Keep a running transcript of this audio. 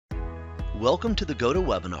Welcome to the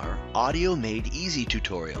GoToWebinar Audio Made Easy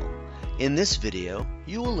tutorial. In this video,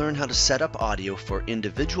 you will learn how to set up audio for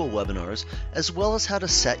individual webinars as well as how to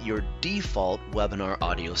set your default webinar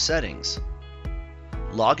audio settings.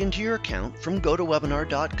 Log into your account from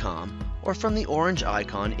GoToWebinar.com or from the orange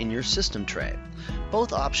icon in your system tray.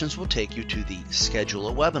 Both options will take you to the Schedule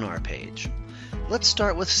a Webinar page. Let's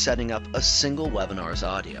start with setting up a single webinar's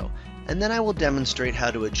audio, and then I will demonstrate how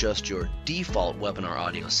to adjust your default webinar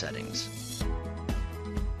audio settings.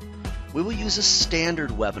 We will use a standard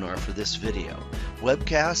webinar for this video.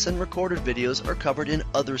 Webcasts and recorded videos are covered in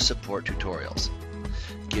other support tutorials.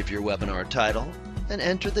 Give your webinar title and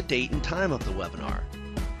enter the date and time of the webinar.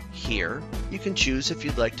 Here, you can choose if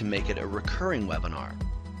you'd like to make it a recurring webinar.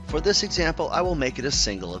 For this example, I will make it a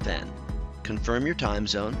single event. Confirm your time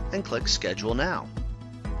zone and click Schedule Now.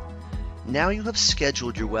 Now you have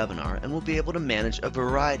scheduled your webinar and will be able to manage a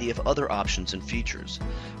variety of other options and features.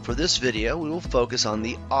 For this video, we will focus on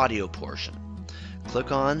the audio portion.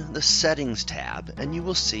 Click on the Settings tab and you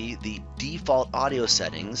will see the default audio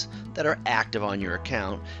settings that are active on your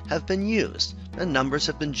account have been used and numbers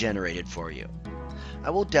have been generated for you.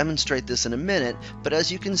 I will demonstrate this in a minute, but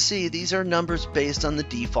as you can see, these are numbers based on the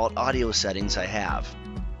default audio settings I have.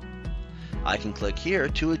 I can click here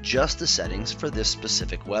to adjust the settings for this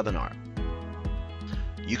specific webinar.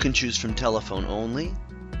 You can choose from telephone only,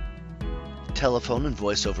 telephone and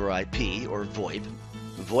voice over IP or VoIP,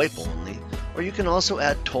 VoIP only, or you can also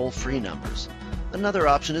add toll-free numbers. Another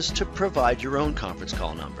option is to provide your own conference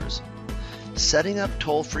call numbers. Setting up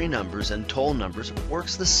toll-free numbers and toll numbers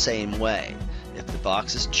works the same way. If the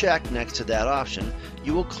box is checked next to that option,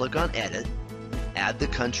 you will click on Edit, add the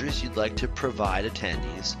countries you'd like to provide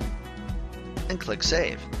attendees, and click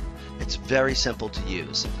Save. It's very simple to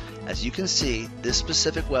use. As you can see, this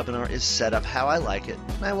specific webinar is set up how I like it,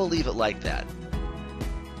 and I will leave it like that.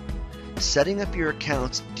 Setting up your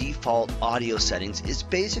account's default audio settings is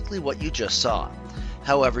basically what you just saw.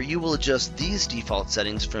 However, you will adjust these default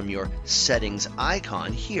settings from your Settings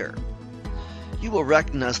icon here. You will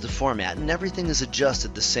recognize the format and everything is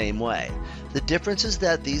adjusted the same way. The difference is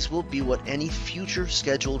that these will be what any future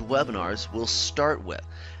scheduled webinars will start with.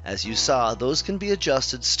 As you saw, those can be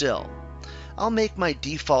adjusted still. I'll make my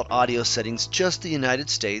default audio settings just the United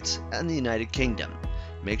States and the United Kingdom.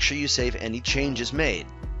 Make sure you save any changes made.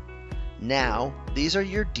 Now, these are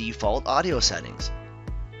your default audio settings.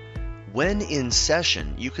 When in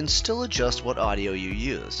session, you can still adjust what audio you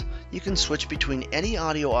use. You can switch between any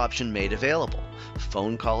audio option made available.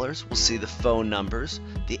 Phone callers will see the phone numbers,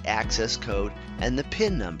 the access code, and the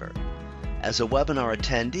PIN number. As a webinar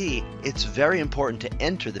attendee, it's very important to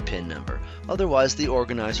enter the PIN number, otherwise the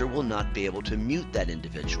organizer will not be able to mute that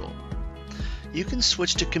individual. You can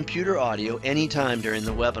switch to computer audio anytime during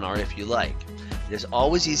the webinar if you like. It is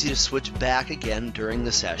always easy to switch back again during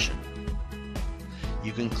the session.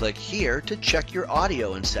 You can click here to check your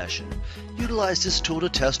audio in session. Utilize this tool to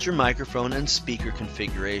test your microphone and speaker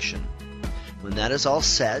configuration. When that is all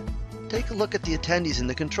set, take a look at the attendees in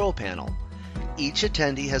the control panel. Each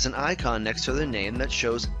attendee has an icon next to their name that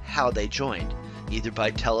shows how they joined, either by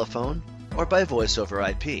telephone or by voice over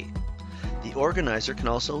IP. The organizer can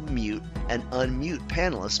also mute and unmute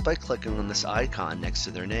panelists by clicking on this icon next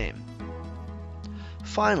to their name.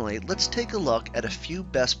 Finally, let's take a look at a few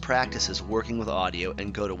best practices working with audio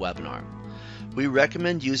and GoToWebinar. We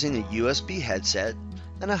recommend using a USB headset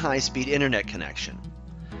and a high-speed internet connection.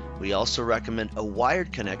 We also recommend a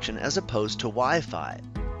wired connection as opposed to Wi-Fi.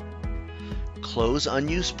 Close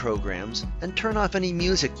unused programs and turn off any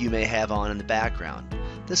music you may have on in the background.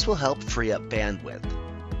 This will help free up bandwidth.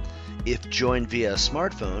 If joined via a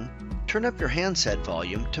smartphone, turn up your handset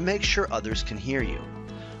volume to make sure others can hear you.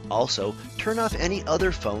 Also, turn off any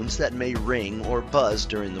other phones that may ring or buzz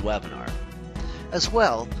during the webinar. As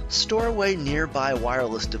well, store away nearby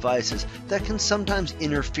wireless devices that can sometimes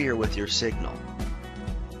interfere with your signal.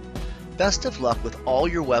 Best of luck with all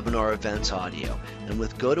your webinar events audio, and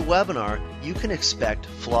with GoToWebinar, you can expect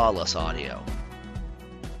flawless audio.